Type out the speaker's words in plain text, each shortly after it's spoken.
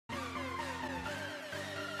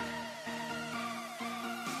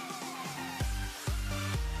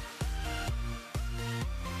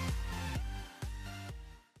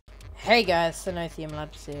Hey guys, Sinothium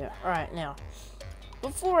Labs here. Alright, now,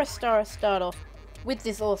 before I start off with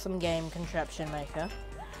this awesome game, Contraption Maker,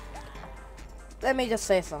 let me just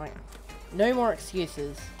say something. No more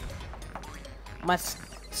excuses. My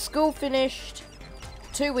school finished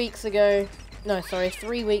 2 weeks ago. No, sorry,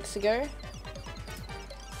 3 weeks ago.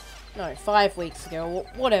 No, 5 weeks ago, or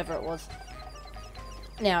whatever it was.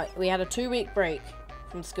 Now, we had a 2-week break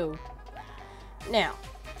from school. Now,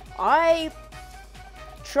 I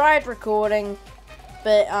tried recording,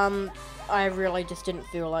 but I really just didn't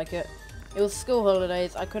feel like it. It was school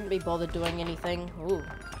holidays. I couldn't be bothered doing anything.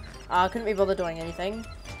 I couldn't be bothered doing anything,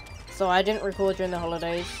 so I didn't record during the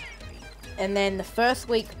holidays. And then the first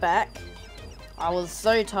week back, I was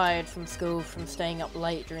so tired from school, from staying up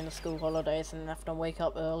late during the school holidays and having to wake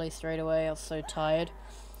up early straight away. I was so tired.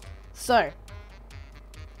 So,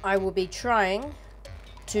 I will be trying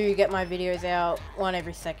to get my videos out one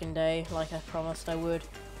every second day, like I promised I would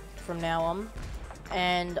from now on.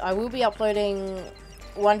 And I will be uploading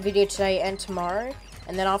one video today and tomorrow,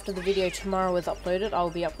 and then after the video tomorrow is uploaded, I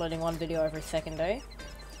will be uploading one video every second day.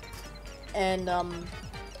 And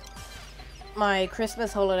my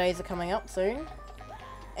Christmas holidays are coming up soon,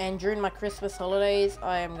 and during my Christmas holidays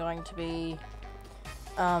I am going to be,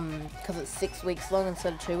 because it's 6 weeks long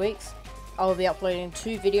instead of 2 weeks, I will be uploading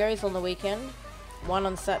 2 videos on the weekend, one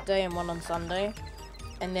on Saturday and one on Sunday.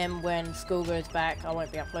 And then when school goes back, I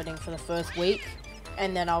won't be uploading for the first week,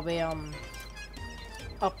 and then I'll be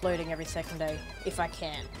uploading every second day if I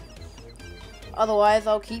can. Otherwise,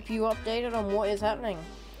 I'll keep you updated on what is happening.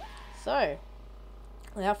 So,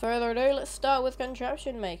 without further ado, let's start with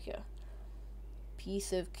Contraption Maker.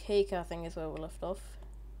 Piece of cake, I think, is where we left off.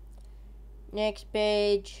 Next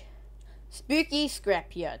page. Spooky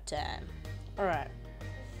scrapyard time. Alright.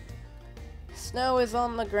 Snow is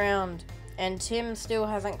on the ground, and Tim still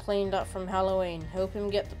hasn't cleaned up from Halloween. Help him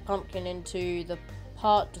get the pumpkin into the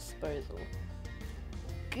part disposal.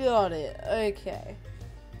 Got it. Okay.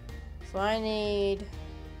 So I need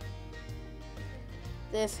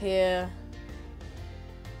this here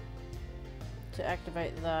to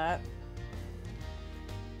activate that.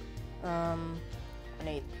 I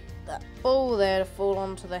need that ball there to fall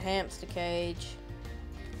onto the hamster cage.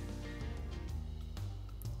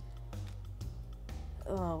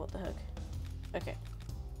 Oh, what the heck? Okay.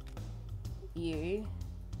 You.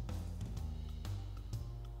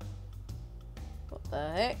 What the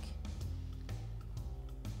heck?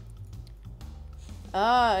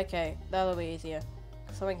 Ah, okay. That'll be easier.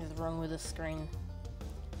 Something is wrong with the screen.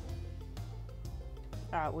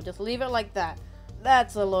 Alright, we'll just leave it like that.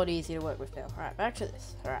 That's a lot easier to work with now. Alright, back to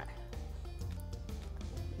this. Alright.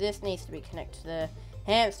 This needs to be connected there.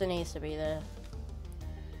 Hamster needs to be there.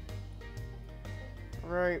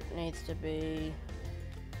 Rope needs to be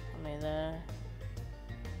only there.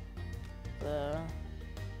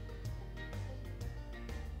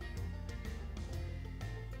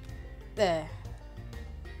 There.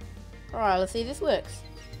 Alright, let's see if this works.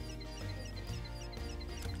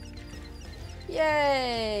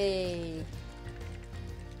 Yay!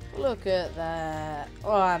 Look at that.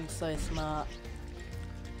 Oh, I'm so smart.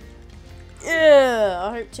 Yeah,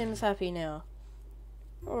 I hope Tim's happy now.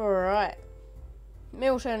 Alright.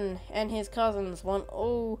 Milton and his cousins want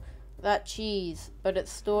all that cheese, but it's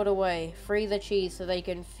stored away. Free the cheese so they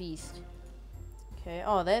can feast. Okay,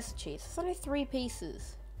 oh, there's the cheese. It's only 3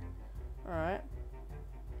 pieces. Alright.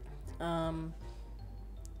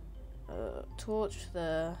 Torch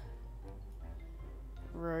the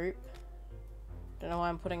rope. Don't know why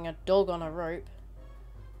I'm putting a dog on a rope.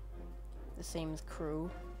 This seems cruel.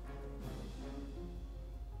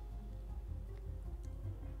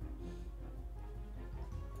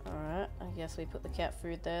 Alright, I guess we put the cat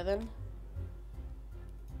food there then.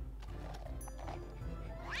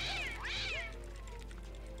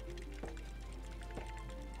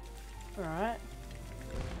 Alright.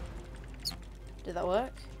 Did that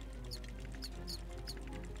work?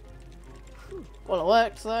 Well, it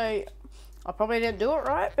worked, so I probably didn't do it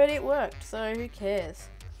right, but it worked, so who cares?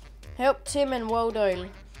 Help Tim and Waldo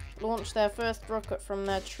launch their first rocket from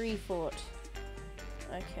their tree fort.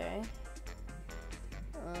 Okay.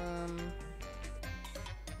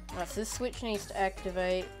 Right, so this switch needs to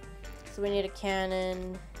activate. So we need a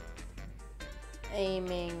cannon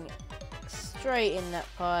aiming straight in that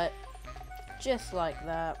part, just like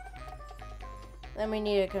that. Then we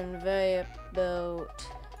need a conveyor belt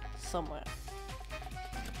somewhere.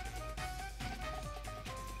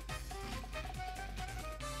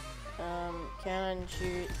 Cannon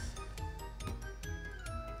shoots.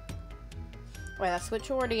 Wait, that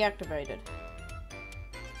switch already activated.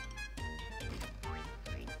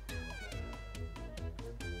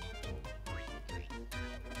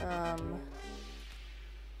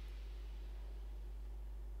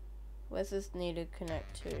 Where's this need to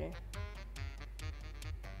connect to?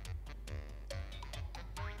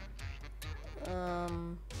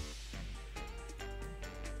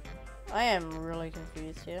 I am really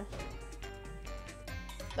confused here.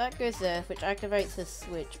 That goes there, which activates the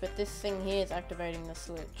switch, but this thing here is activating the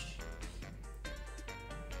switch.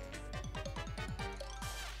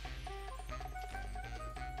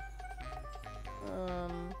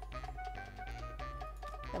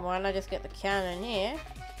 Then why don't I just get the cannon here?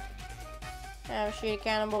 Have a shoot a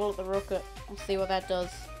cannonball at the rocket. We'll see what that does.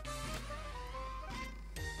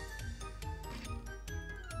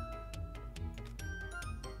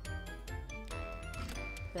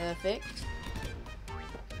 Perfect.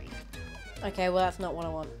 Okay, well that's not what I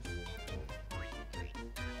want.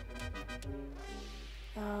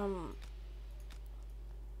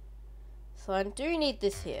 So I do need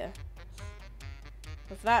this here.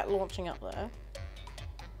 With that launching up there.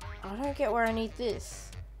 I don't get where I need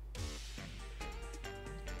this.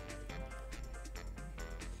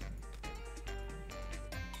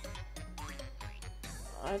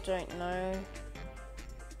 I don't know.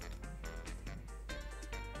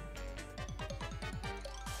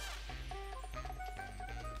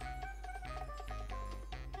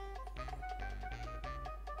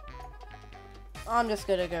 I'm just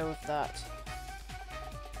gonna go with that.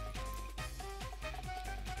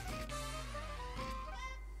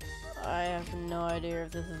 I have no idea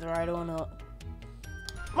if this is right or not.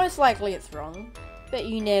 Most likely it's wrong, but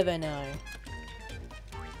you never know.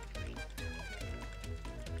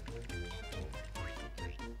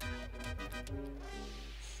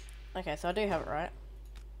 Okay, so I do have it right.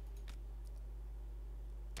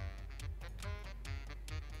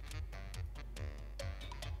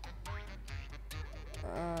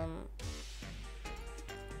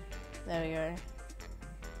 There we go.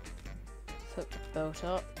 Hook the bolt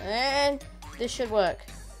up, and this should work.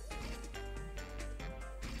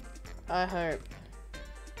 I hope.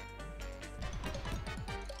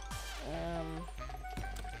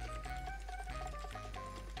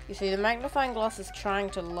 You see, the magnifying glass is trying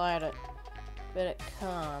to light it, but it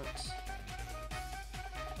can't.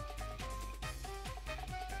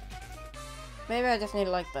 Maybe I just need it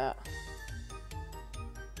like that.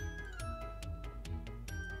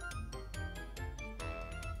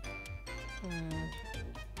 Oh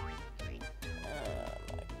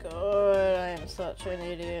my god, I am such an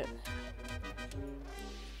idiot.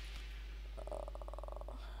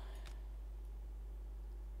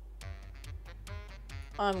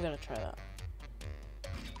 I'm gonna try that.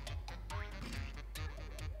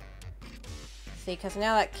 See, because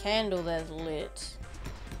now that candle there's lit.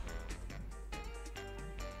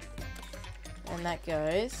 And that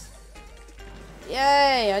goes.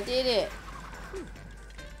 Yay, I did it!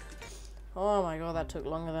 Oh my god, that took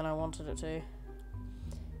longer than I wanted it to.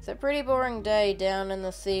 It's a pretty boring day down in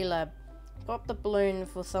the C lab. Pop the balloon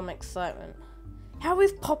for some excitement. How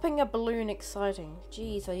is popping a balloon exciting?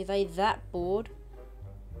 Jeez, are they that bored?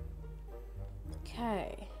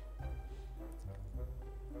 Okay.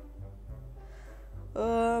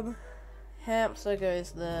 Hamster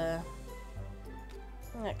goes there.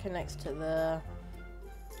 And that connects to there.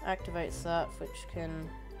 Activates that, which can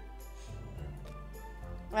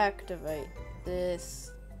activate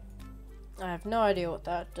this. I have no idea what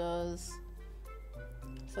that does.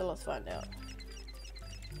 So let's find out.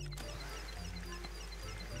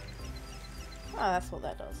 Ah, that's what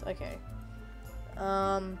that does. Okay.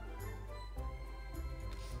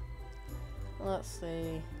 Let's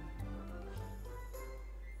see.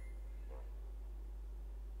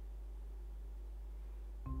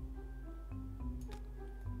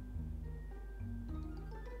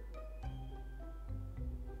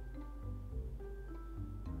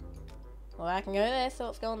 Well, I can go there, so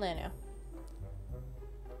let's go in there now.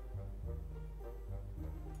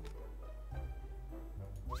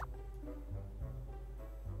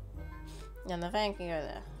 And the fan can go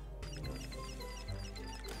there.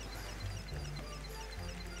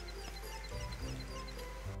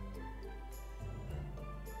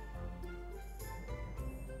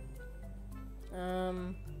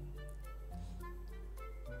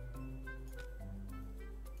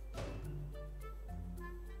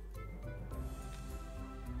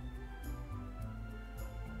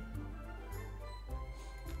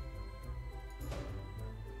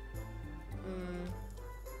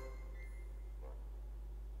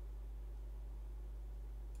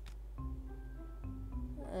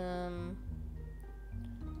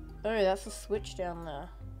 Oh, that's a switch down there.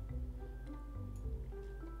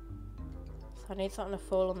 So I need something to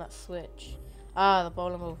fall on that switch. Ah, the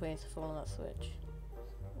bowling ball needs to fall on that switch.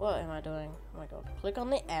 What am I doing? Oh my god. Click on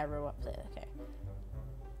the arrow up there. Okay.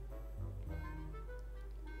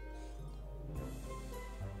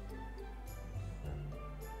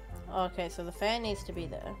 Okay, so the fan needs to be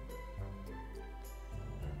there.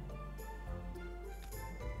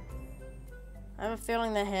 I have a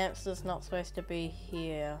feeling the hamster's not supposed to be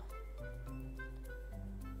here.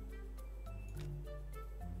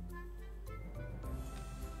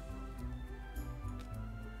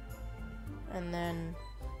 And then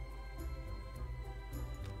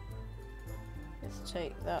let's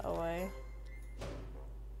take that away.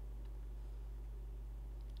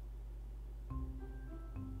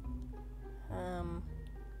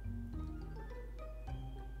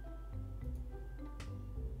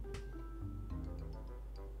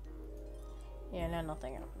 Yeah, now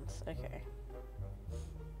nothing happens. Okay.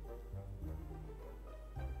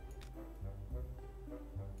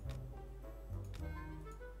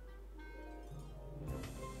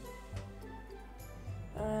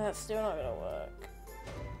 That's still not gonna work.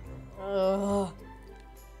 Ugh.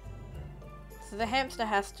 So the hamster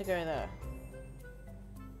has to go there.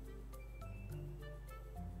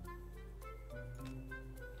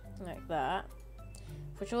 Like that.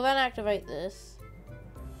 Which will then activate this.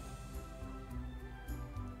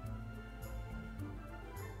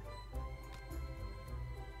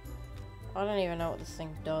 I don't even know what this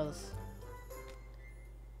thing does.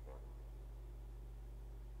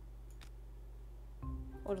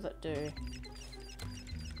 What does it do?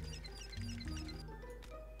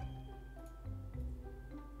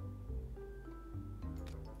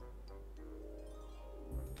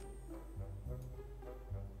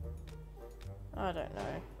 I don't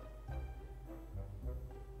know.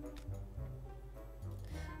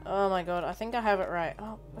 Oh my god, I think I have it right.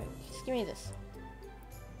 Oh, wait, just give me this.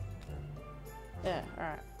 There,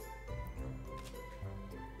 alright.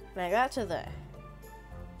 Make that to there.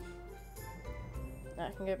 Now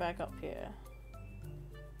I can go back up here.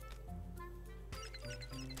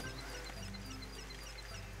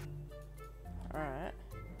 Alright.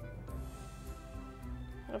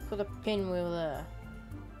 Gotta put a pinwheel there.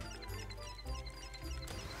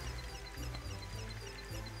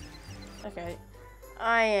 Okay.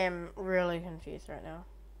 I am really confused right now.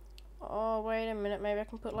 Oh, wait a minute. Maybe I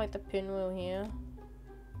can put like the pinwheel here.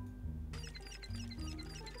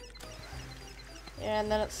 Yeah,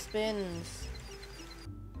 and then it spins.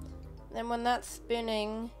 Then when that's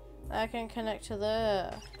spinning, I can connect to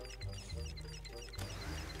there.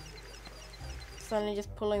 It's only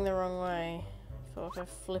just pulling the wrong way. So if I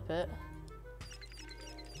flip it.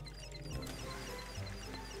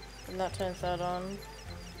 And that turns that on.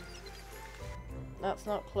 That's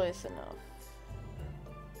not close enough.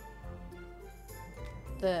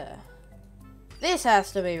 There. This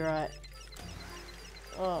has to be right.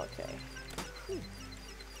 Oh, okay.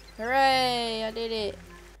 Hooray! I did it.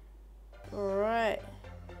 Alright.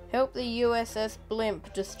 Help the USS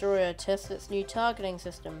Blimp destroyer test its new targeting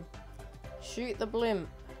system. Shoot the blimp.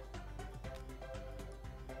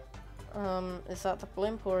 Is that the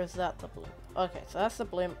blimp or is that the blimp? Okay, so that's the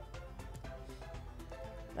blimp.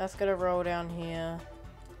 That's gonna roll down here.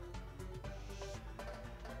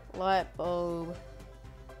 Light bulb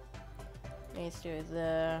needs to go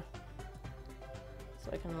there.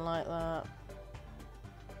 So I can light that.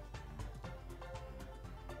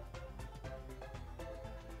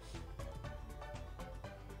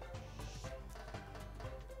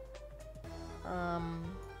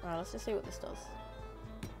 Alright, let's just see what this does.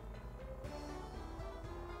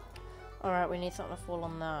 Alright, we need something to fall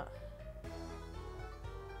on that.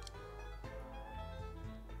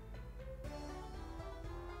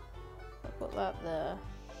 I'll put that there.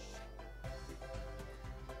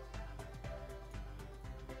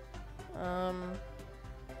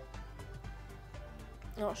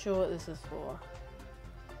 Not sure what this is for.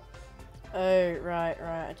 Oh, right,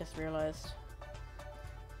 I just realized.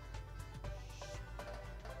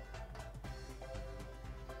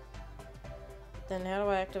 Then how do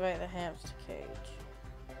I activate the hamster cage?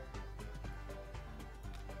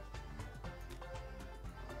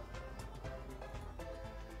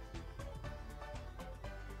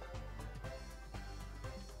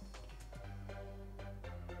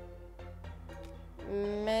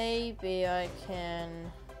 Maybe I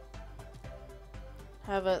can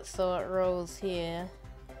have it so it rolls here.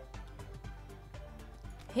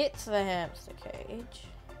 Hits the hamster cage.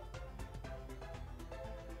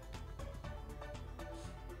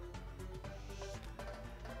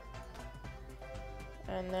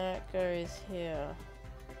 And then it goes here.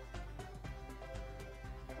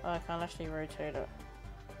 Oh, I can't actually rotate it.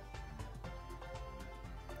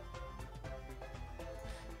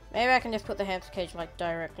 Maybe I can just put the hamster cage like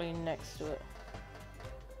directly next to it.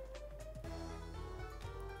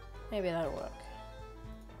 Maybe that'll work.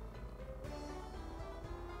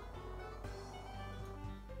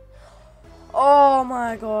 Oh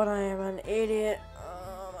my god, I am an idiot.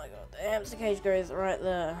 Oh my god, the hamster cage goes right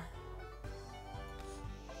there.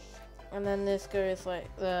 And then this goes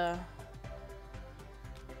like there.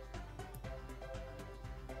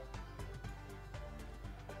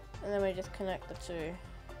 And then we just connect the two.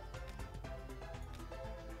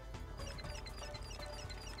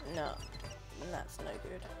 No, that's no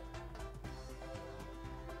good.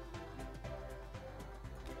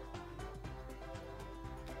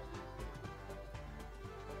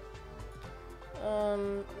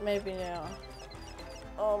 Maybe now.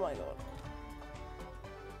 Oh my god.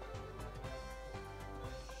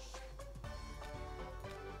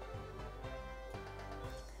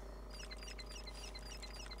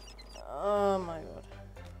 Oh my god.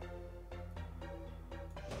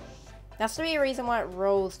 That's to be a reason why it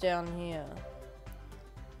rolls down here.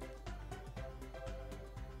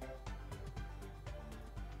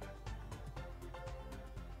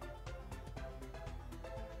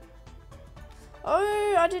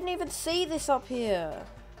 Oh, I didn't even see this up here.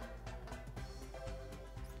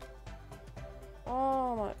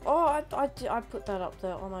 Oh my, oh, I put that up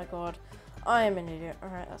there. Oh my god. I am an idiot.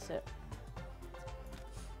 Alright, that's it.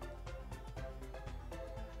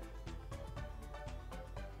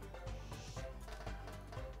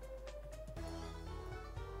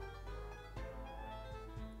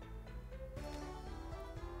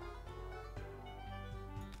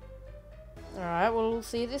 Alright, well, we'll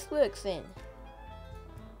see if this works then.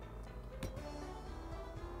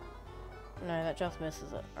 No, that just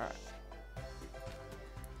misses it. Alright.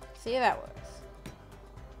 See if that works.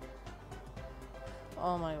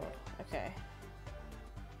 Oh my god. Okay.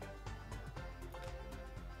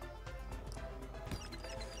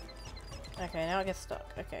 Okay, now it gets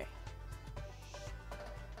stuck. Okay.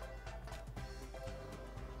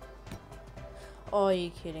 Oh, are you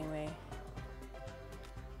kidding me?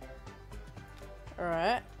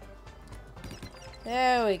 Alright.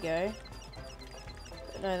 There we go.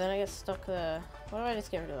 But no, then I get stuck there. Why do I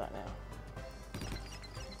just get rid of that now?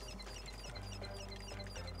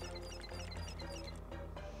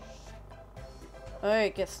 Oh,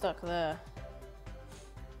 it gets stuck there.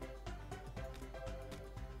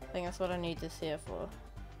 I think that's what I need this here for.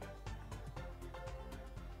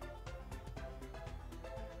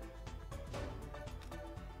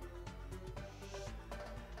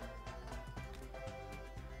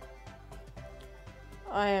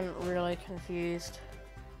 I am really confused.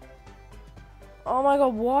 Oh my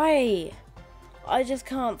god, why? I just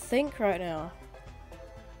can't think right now.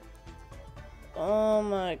 Oh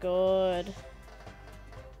my god.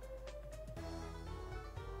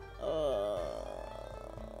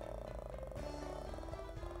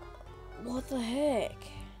 What the heck?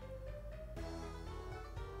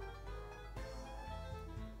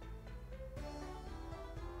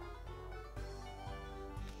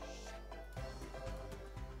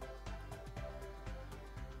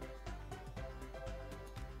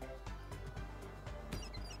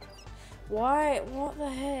 Why? What the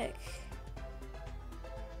heck?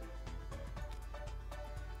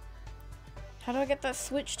 How do I get that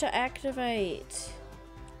switch to activate?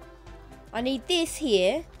 I need this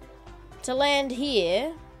here to land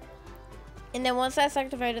here. And then once that's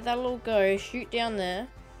activated, that'll all go, shoot down there.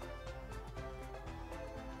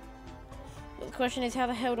 But the question is, how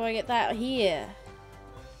the hell do I get that here?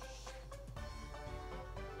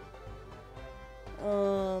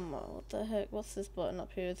 What the heck? What's this button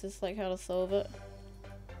up here? Is this like how to solve it?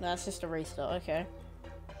 No, it's just a restart, okay.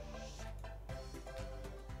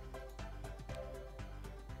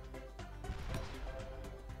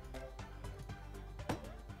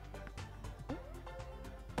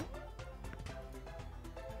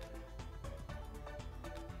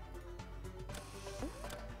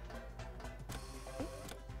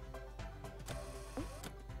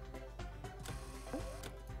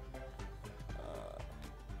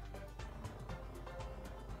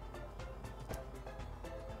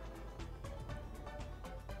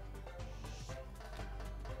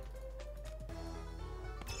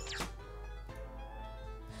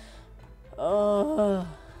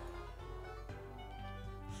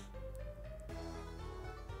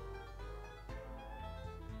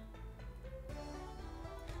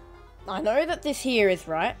 I know that this here is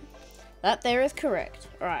right. That there is correct.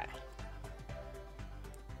 Right.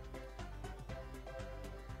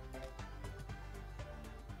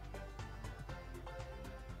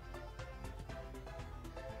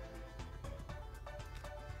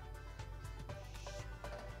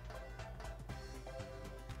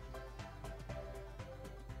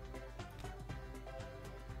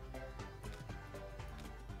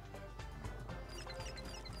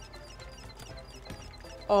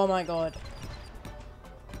 Oh my god.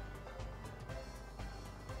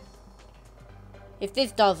 If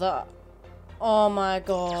this does that, oh my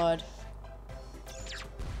god.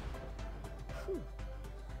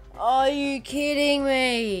 Are you kidding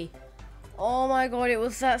me? Oh my god, it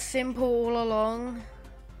was that simple all along.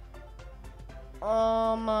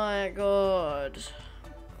 Oh my god.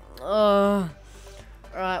 Alright,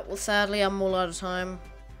 well sadly I'm all out of time.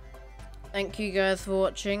 Thank you guys for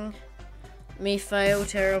watching. Me fail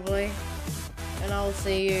terribly. And I'll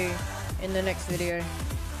see you in the next video.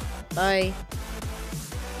 Bye.